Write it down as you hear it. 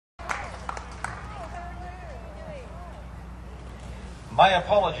My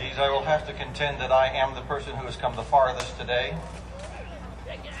apologies, I will have to contend that I am the person who has come the farthest today.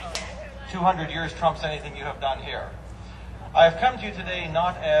 200 years trumps anything you have done here. I have come to you today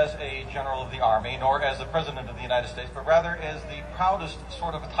not as a general of the army, nor as the President of the United States, but rather as the proudest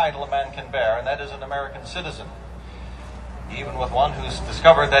sort of a title a man can bear, and that is an American citizen. Even with one who's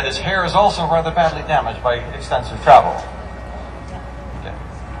discovered that his hair is also rather badly damaged by extensive travel. Okay.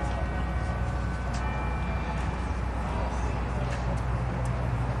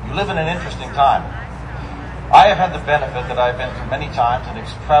 You live in an interesting time. I have had the benefit that I've been through many times and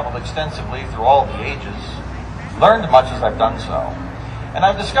traveled extensively through all the ages, learned much as I've done so. And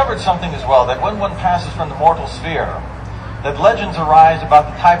I've discovered something as well, that when one passes from the mortal sphere, that legends arise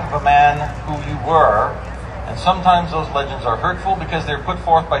about the type of a man who you were, and sometimes those legends are hurtful because they're put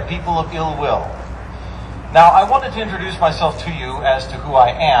forth by people of ill will. Now, I wanted to introduce myself to you as to who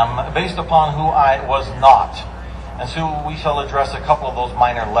I am, based upon who I was not. And so we shall address a couple of those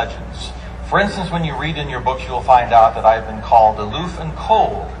minor legends. For instance, when you read in your books, you'll find out that I've been called aloof and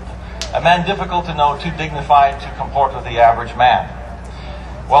cold, a man difficult to know, too dignified to comport with the average man.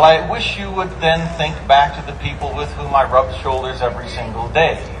 Well, I wish you would then think back to the people with whom I rubbed shoulders every single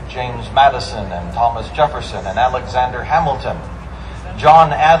day. James Madison and Thomas Jefferson and Alexander Hamilton,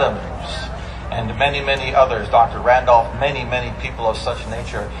 John Adams, and many, many others, Dr. Randolph, many, many people of such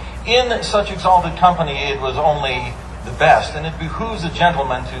nature. In such exalted company, it was only the best, and it behooves a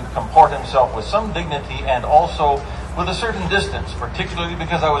gentleman to comport himself with some dignity and also with a certain distance, particularly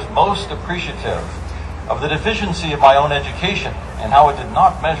because I was most appreciative of the deficiency of my own education and how it did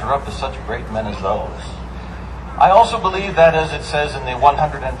not measure up to such great men as those. I also believe that, as it says in the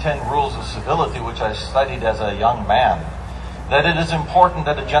 110 Rules of Civility, which I studied as a young man, that it is important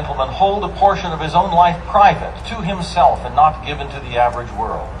that a gentleman hold a portion of his own life private to himself and not given to the average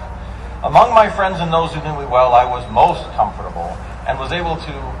world. Among my friends and those who knew me well, I was most comfortable and was able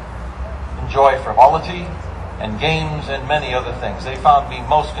to enjoy frivolity and games and many other things. They found me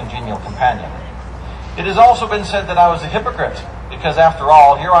most congenial companion. It has also been said that I was a hypocrite, because after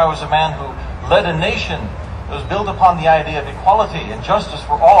all, here I was a man who led a nation that was built upon the idea of equality and justice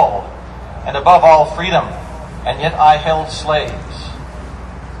for all, and above all, freedom, and yet I held slaves.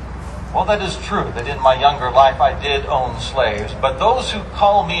 Well, that is true, that in my younger life I did own slaves, but those who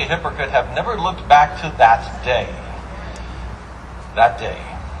call me a hypocrite have never looked back to that day. That day.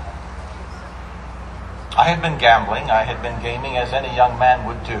 I had been gambling, I had been gaming as any young man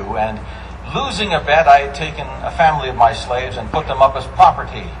would do, and losing a bet, I had taken a family of my slaves and put them up as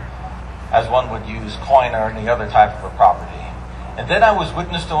property, as one would use coin or any other type of a property. And then I was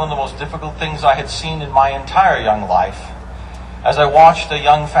witness to one of the most difficult things I had seen in my entire young life, as I watched a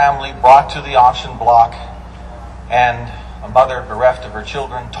young family brought to the auction block and a mother bereft of her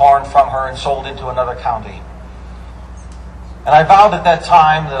children, torn from her and sold into another county. And I vowed at that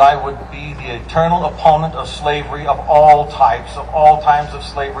time that I would be the eternal opponent of slavery of all types, of all times of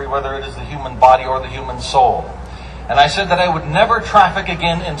slavery, whether it is the human body or the human soul. And I said that I would never traffic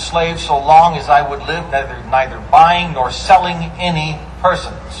again in slaves so long as I would live, neither buying nor selling any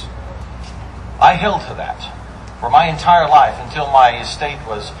persons. I held to that for my entire life until my estate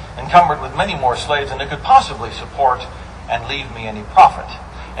was encumbered with many more slaves than it could possibly support and leave me any profit.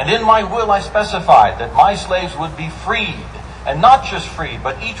 And in my will I specified that my slaves would be freed, and not just freed,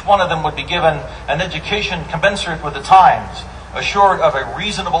 but each one of them would be given an education commensurate with the times, assured of a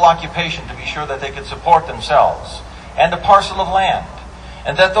reasonable occupation to be sure that they could support themselves, and a parcel of land,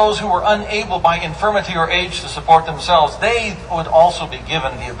 and that those who were unable by infirmity or age to support themselves, they would also be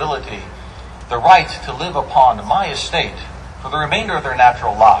given the ability, the right to live upon my estate for the remainder of their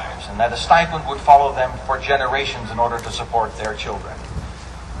natural lives, and that a stipend would follow them for generations in order to support their children.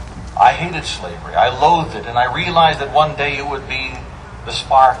 I hated slavery, I loathed it, and I realized that one day it would be the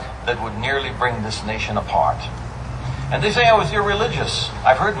spark that would nearly bring this nation apart. And they say I was irreligious.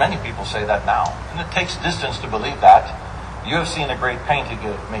 I've heard many people say that now, and it takes distance to believe that. You have seen a great painting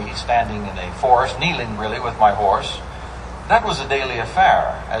of me standing in a forest, kneeling really with my horse. That was a daily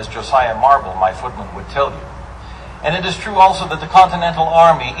affair, as Josiah Marble, my footman, would tell you. And it is true also that the Continental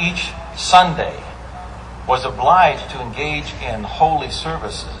Army each Sunday was obliged to engage in holy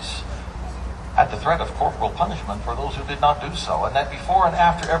services at the threat of corporal punishment for those who did not do so. And that before and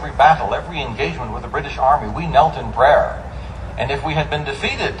after every battle, every engagement with the British Army, we knelt in prayer. And if we had been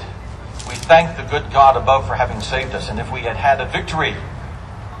defeated, we thanked the good God above for having saved us. And if we had had a victory,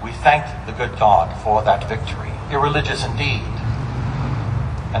 we thanked the good God for that victory. Irreligious indeed.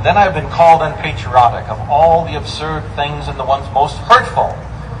 And then I've been called unpatriotic of all the absurd things and the ones most hurtful.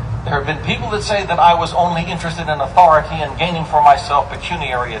 There have been people that say that I was only interested in authority and gaining for myself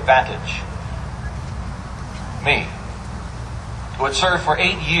pecuniary advantage. Me, who had served for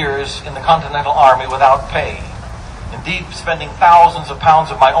 8 years in the Continental Army without pay. Indeed, spending thousands of pounds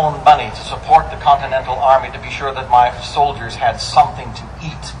of my own money to support the Continental Army to be sure that my soldiers had something to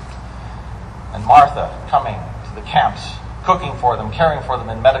eat. And Martha coming to the camps, cooking for them, caring for them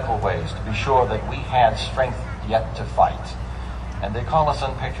in medical ways to be sure that we had strength yet to fight. And they call us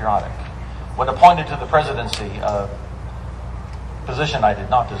unpatriotic. When appointed to the presidency, a position I did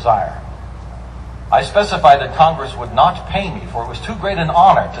not desire, I specified that Congress would not pay me, for it was too great an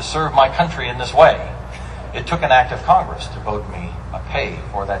honor to serve my country in this way. It took an act of Congress to vote me a pay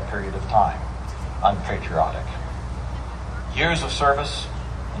for that period of time. Unpatriotic. Years of service.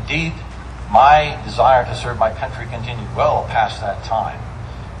 Indeed, my desire to serve my country continued well past that time.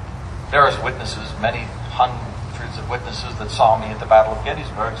 There is witnesses, many hundreds of witnesses that saw me at the Battle of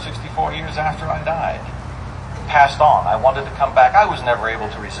Gettysburg 64 years after I died. Passed on. I wanted to come back. I was never able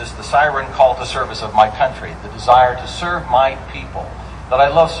to resist the siren call to service of my country, the desire to serve my people that I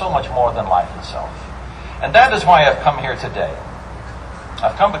love so much more than life itself. And that is why I've come here today.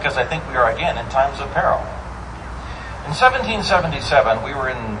 I've come because I think we are again in times of peril. In 1777, we were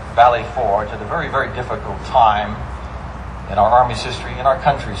in Valley Forge at a very, very difficult time in our Army's history, in our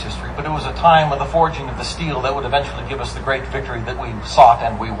country's history, but it was a time of the forging of the steel that would eventually give us the great victory that we sought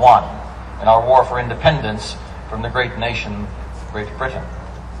and we won in our war for independence from the great nation, Great Britain.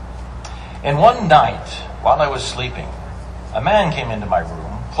 And one night, while I was sleeping, a man came into my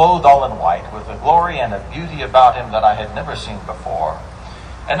room, clothed all in white, with a glory and a beauty about him that I had never seen before.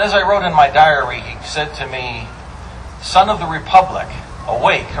 And as I wrote in my diary, he said to me, "Son of the Republic,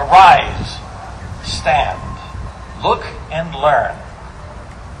 awake, arise, stand, look and learn."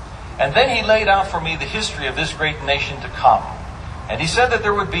 And then he laid out for me the history of this great nation to come. And he said that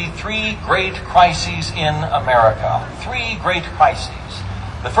there would be 3 great crises in America. 3 great crises.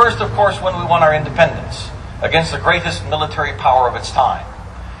 The first, of course, when we won our independence against the greatest military power of its time.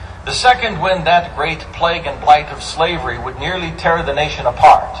 The second, when that great plague and blight of slavery would nearly tear the nation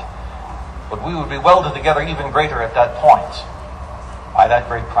apart. But we would be welded together even greater at that point by that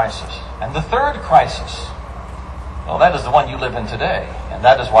great crisis. And the third crisis, well, that is the one you live in today. And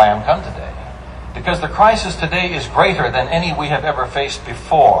that is why I'm come today. Because the crisis today is greater than any we have ever faced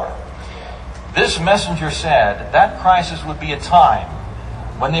before. This messenger said that crisis would be a time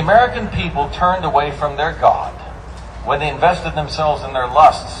when the American people turned away from their God, when they invested themselves in their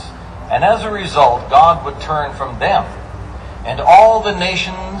lusts, and as a result, God would turn from them, and all the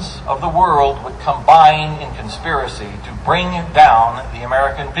nations of the world would combine in conspiracy to bring down the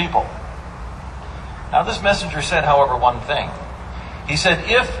American people. Now, this messenger said, however, one thing. He said,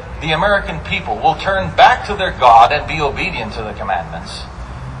 if the American people will turn back to their God and be obedient to the commandments,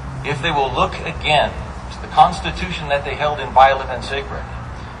 if they will look again to the Constitution that they held inviolate and sacred,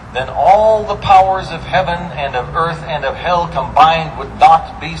 then all the powers of heaven and of earth and of hell combined would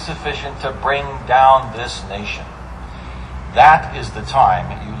not be sufficient to bring down this nation. That is the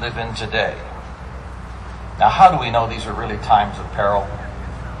time you live in today. Now, how do we know these are really times of peril?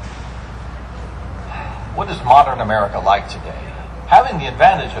 What is modern America like today? Having the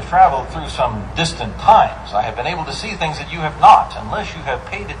advantage of travel through some distant times, I have been able to see things that you have not, unless you have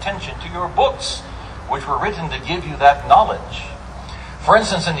paid attention to your books, which were written to give you that knowledge. For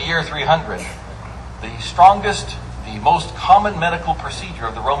instance, in the year 300, the strongest, the most common medical procedure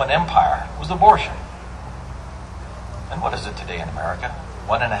of the Roman Empire was abortion. And what is it today in America?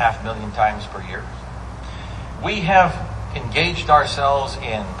 1.5 million times per year. We have engaged ourselves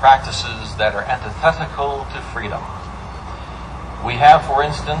in practices that are antithetical to freedom. We have, for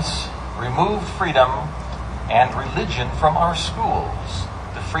instance, removed freedom and religion from our schools.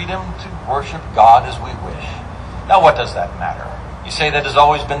 The freedom to worship God as we wish. Now, what does that matter? You say that has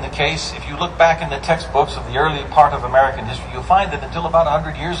always been the case. If you look back in the textbooks of the early part of American history, you'll find that until about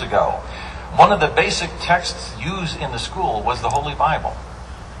 100 years ago, one of the basic texts used in the school was the Holy Bible.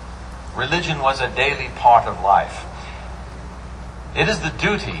 Religion was a daily part of life. It is the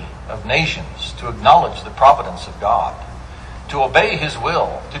duty of nations to acknowledge the providence of God, to obey His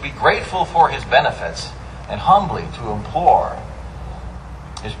will, to be grateful for His benefits, and humbly to implore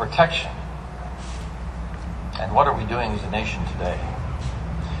His protection. And what are we doing as a nation today?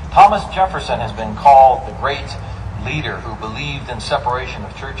 Thomas Jefferson has been called the great leader who believed in separation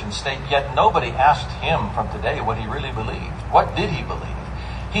of church and state, yet nobody asked him from today what he really believed. What did he believe?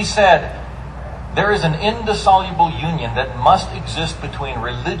 He said, there is an indissoluble union that must exist between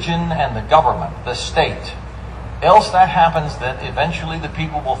religion and the government, the state. Else that happens that eventually the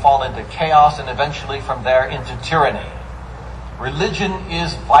people will fall into chaos and eventually from there into tyranny. Religion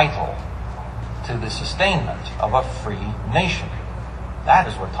is vital to the sustainment of a free nation. That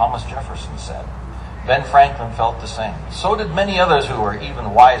is what Thomas Jefferson said. Ben Franklin felt the same. So did many others who were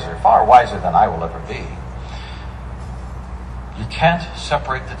even wiser, far wiser than I will ever be. You can't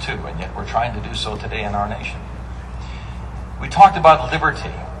separate the two, and yet we're trying to do so today in our nation. We talked about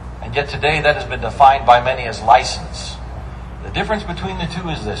liberty, and yet today that has been defined by many as license. The difference between the two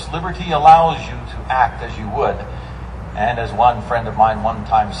is this: liberty allows you to act as you would. And as one friend of mine one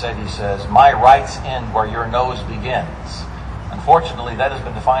time said, he says, "My rights end where your nose begins." Unfortunately, that has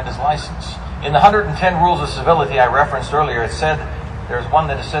been defined as license. In the 110 Rules of Civility I referenced earlier, it said, there's one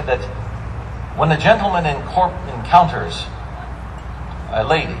that has said that when a gentleman encounters a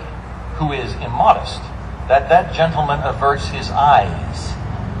lady who is immodest, that gentleman averts his eyes.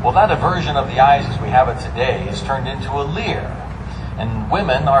 Well, that aversion of the eyes as we have it today is turned into a leer. And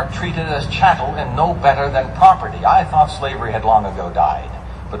women are treated as chattel and no better than property. I thought slavery had long ago died,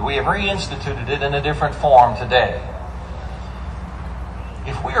 but we have reinstituted it in a different form today.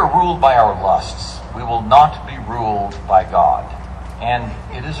 If we are ruled by our lusts, we will not be ruled by God. And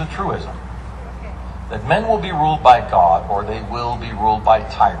it is a truism that men will be ruled by God, or they will be ruled by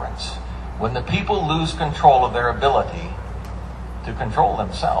tyrants. When the people lose control of their ability to control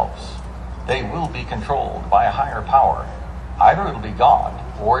themselves, they will be controlled by a higher power. Either it'll be God,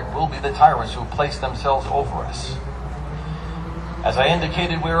 or it will be the tyrants who place themselves over us. As I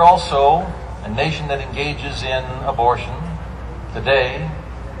indicated, we are also a nation that engages in abortion today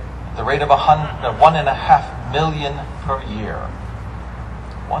at the rate of 1.5 million per year.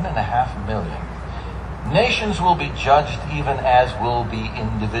 1.5 million. Nations will be judged even as will be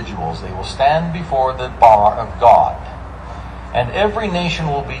individuals. They will stand before the bar of God. And every nation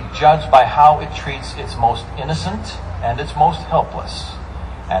will be judged by how it treats its most innocent and its most helpless.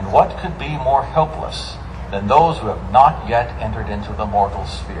 And what could be more helpless than those who have not yet entered into the mortal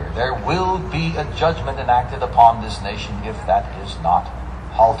sphere? There will be a judgment enacted upon this nation if that is not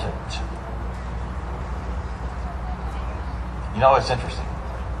halted. You know, it's interesting,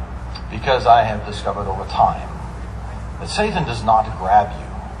 because I have discovered over time that Satan does not grab you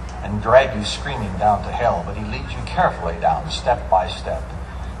and drag you screaming down to hell, but he leads you carefully down, step by step.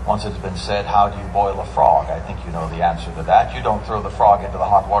 Once it's been said, how do you boil a frog? I think you know the answer to that. You don't throw the frog into the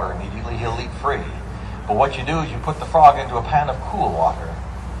hot water immediately, he'll leap free. But what you do is you put the frog into a pan of cool water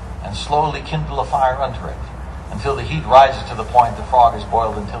and slowly kindle a fire under it until the heat rises to the point the frog is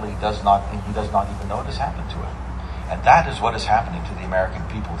boiled until he does not even know it has happened to him. And that is what is happening to the American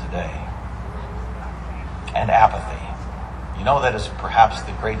people today. And apathy. You know, that is perhaps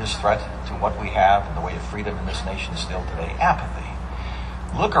the greatest threat to what we have in the way of freedom in this nation still today. Apathy.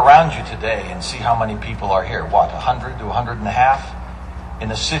 Look around you today and see how many people are here. What, 100 to 150?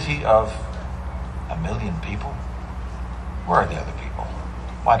 In a city of 1 million people? Where are the other people?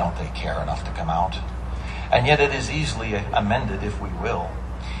 Why don't they care enough to come out? And yet it is easily amended if we will.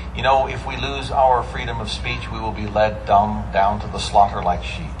 You know, if we lose our freedom of speech, we will be led down to the slaughter like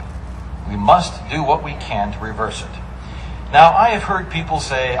sheep. We must do what we can to reverse it. Now, I have heard people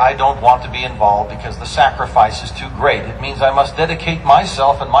say, I don't want to be involved because the sacrifice is too great. It means I must dedicate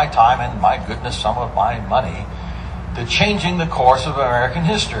myself and my time and, my goodness, some of my money to changing the course of American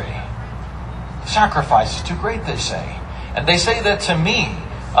history. The sacrifice is too great, they say. And they say that to me,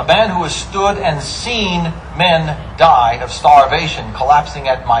 a man who has stood and seen men die of starvation collapsing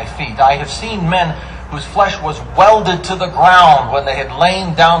at my feet. I have seen men whose flesh was welded to the ground when they had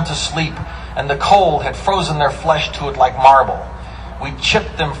lain down to sleep, and the cold had frozen their flesh to it like marble. We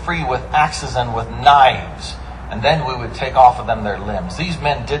chipped them free with axes and with knives, and then we would take off of them their limbs. These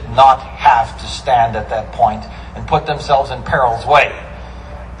men did not have to stand at that point and put themselves in peril's way.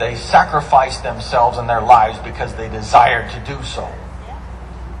 They sacrificed themselves and their lives because they desired to do so.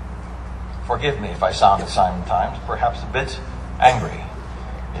 Forgive me if I sound at times perhaps a bit angry.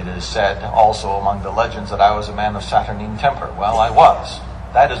 It is said also among the legends that I was a man of Saturnine temper. Well, I was.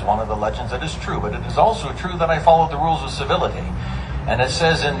 That is one of the legends that is true. But it is also true that I followed the rules of civility. And it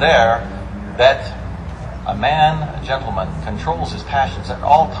says in there that a man, a gentleman, controls his passions at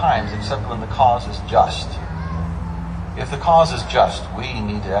all times except when the cause is just. If the cause is just, we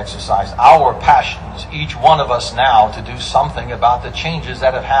need to exercise our passions, each one of us now, to do something about the changes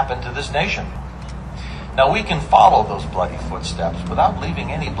that have happened to this nation. Now, we can follow those bloody footsteps without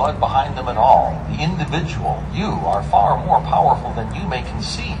leaving any blood behind them at all. The individual, you, are far more powerful than you may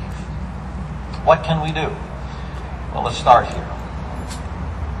conceive. What can we do? Well, let's start here.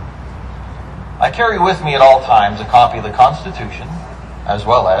 I carry with me at all times a copy of the Constitution, as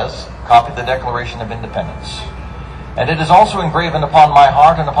well as a copy of the Declaration of Independence. And it is also engraven upon my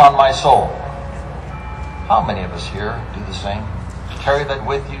heart and upon my soul. How many of us here do the same? Carry that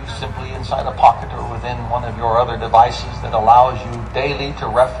with you simply inside a pocket or within one of your other devices that allows you daily to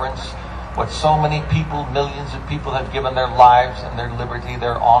reference what so many people, millions of people, have given their lives and their liberty,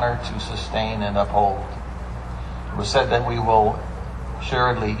 their honor to sustain and uphold. It was said that we will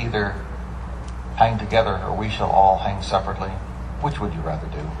assuredly either hang together or we shall all hang separately. Which would you rather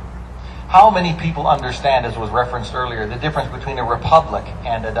do? How many people understand, as was referenced earlier, the difference between a republic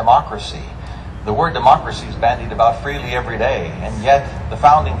and a democracy? The word democracy is bandied about freely every day, and yet the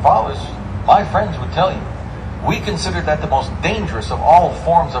founding fathers, my friends, would tell you, we consider that the most dangerous of all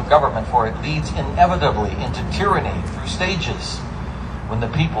forms of government, for it leads inevitably into tyranny through stages when the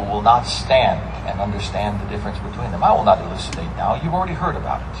people will not stand and understand the difference between them. I will not elucidate now. You've already heard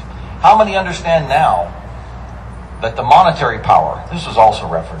about it. How many understand now that the monetary power, this was also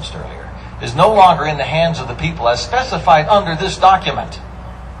referenced earlier, is no longer in the hands of the people as specified under this document?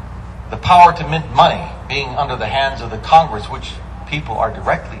 The power to mint money being under the hands of the Congress, which people are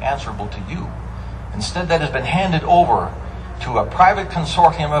directly answerable to you. Instead, that has been handed over to a private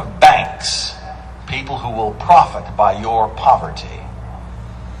consortium of banks, people who will profit by your poverty.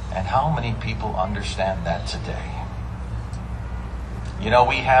 And how many people understand that today? You know,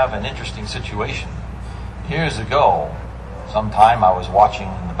 we have an interesting situation. Years ago, sometime I was watching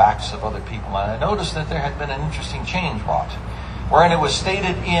the backs of other people, and I noticed that there had been an interesting change wrought, wherein it was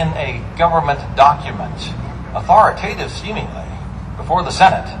stated in a government document, authoritative seemingly, before the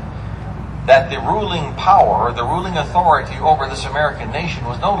Senate, that the ruling power, or the ruling authority over this American nation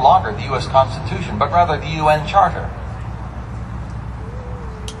was no longer the U.S. Constitution, but rather the UN Charter.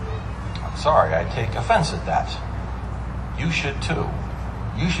 I'm sorry, I take offense at that. You should too.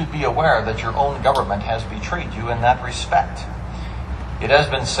 You should be aware that your own government has betrayed you in that respect. It has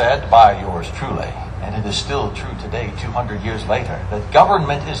been said by yours truly, and it is still true today, 200 years later, that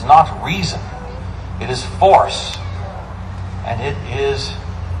government is not reason. It is force. And it is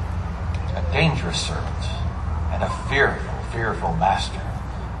a dangerous servant and a fearful, fearful master.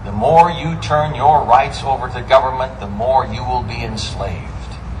 The more you turn your rights over to government, the more you will be enslaved.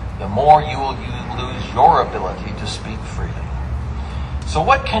 The more you will lose your ability to speak freely. So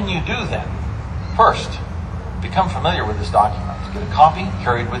what can you do then? First, become familiar with this document. Get a copy,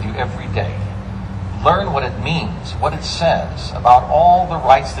 carry it with you every day. Learn what it means, what it says about all the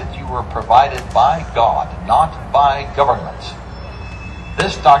rights that you were provided by God, not by government.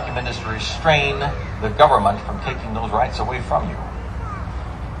 This document is to restrain the government from taking those rights away from you.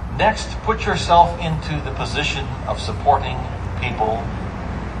 Next, put yourself into the position of supporting people,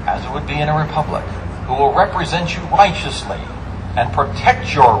 as it would be in a republic, who will represent you righteously and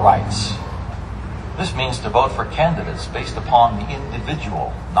protect your rights. This means to vote for candidates based upon the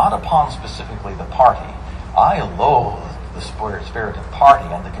individual, not upon specifically the party. I loathe the spirit of party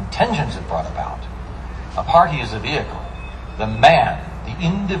and the contentions it brought about. A party is a vehicle. The man, the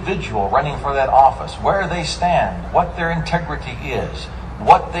individual running for that office, where they stand, what their integrity is,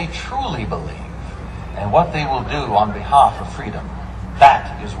 what they truly believe, and what they will do on behalf of freedom.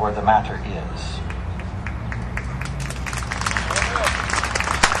 That is where the matter is.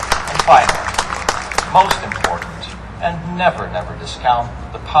 And finally, most important, and never discount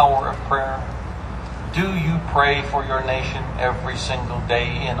the power of prayer. Do you pray for your nation every single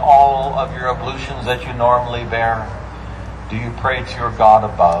day in all of your ablutions that you normally bear? Do you pray to your God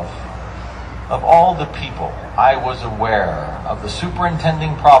above? Of all the people, I was aware of the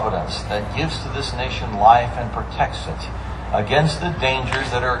superintending providence that gives to this nation life and protects it against the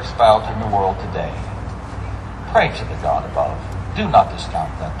dangers that are expelled in the world today. Pray to the God above. Do not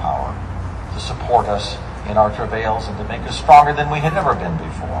discount that power to support us in our travails and to make us stronger than we had ever been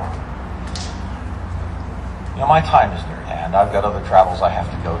before. You know, my time is near hand. I've got other travels I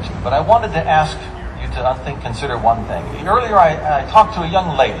have to go to. But I wanted to ask you to consider one thing. Earlier I talked to a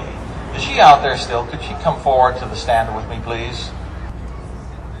young lady. Is she out there still? Could she come forward to the stand with me, please?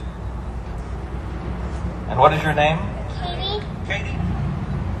 And what is your name? Katie. Katie?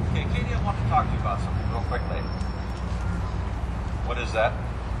 Okay, Katie, I want to talk to you about something real quickly. What is that?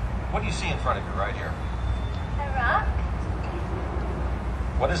 What do you see in front of you right here? A rock.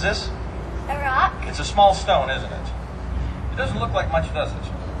 What is this? A rock. It's a small stone, isn't it? It doesn't look like much, does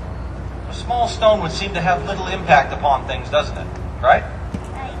it? A small stone would seem to have little impact upon things, doesn't it? Right?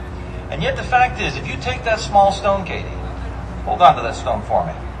 Right. And yet the fact is, if you take that small stone, Katie, hold on to that stone for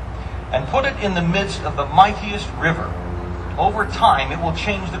me, and put it in the midst of the mightiest river, over time it will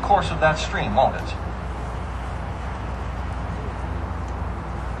change the course of that stream, won't it?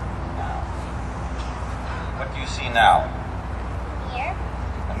 What do you see now? Here.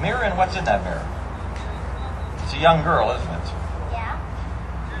 A mirror, and what's in that mirror? It's a young girl, isn't it? Yeah.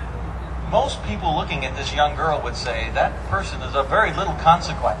 Most people looking at this young girl would say, that person is of very little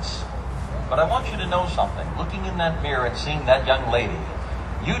consequence. But I want you to know something. Looking in that mirror and seeing that young lady,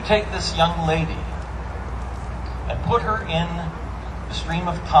 You take this young lady and put her in the stream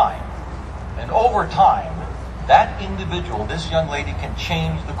of time. And over time, that individual, this young lady, can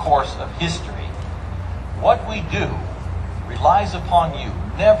change the course of history. What we do relies upon you.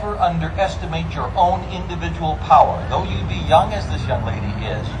 Never underestimate your own individual power. Though you be young as this young lady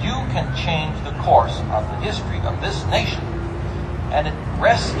is, you can change the course of the history of this nation. And it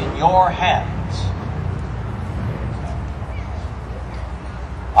rests in your hands.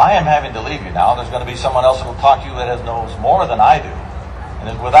 I am having to leave you now. There's going to be someone else who will talk to you that knows more than I do, and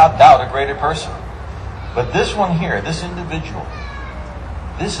is without doubt a greater person. But this one here, this individual,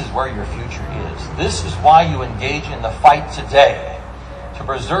 this is where your future is. This is why you engage in the fight today, to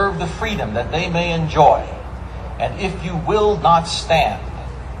preserve the freedom that they may enjoy. And if you will not stand,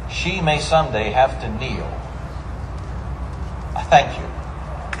 she may someday have to kneel. I thank you.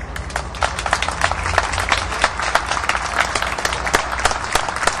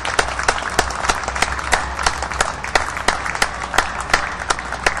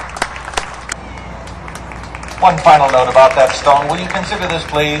 One final note about that stone. Will you consider this,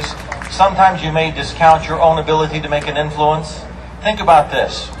 please? Sometimes you may discount your own ability to make an influence. Think about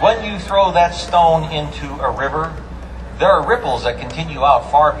this. When you throw that stone into a river, there are ripples that continue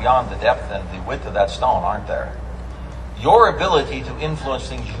out far beyond the depth and the width of that stone, aren't there? Your ability to influence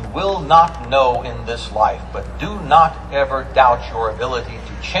things you will not know in this life, but do not ever doubt your ability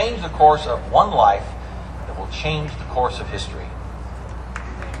to change the course of one life that will change the course of history.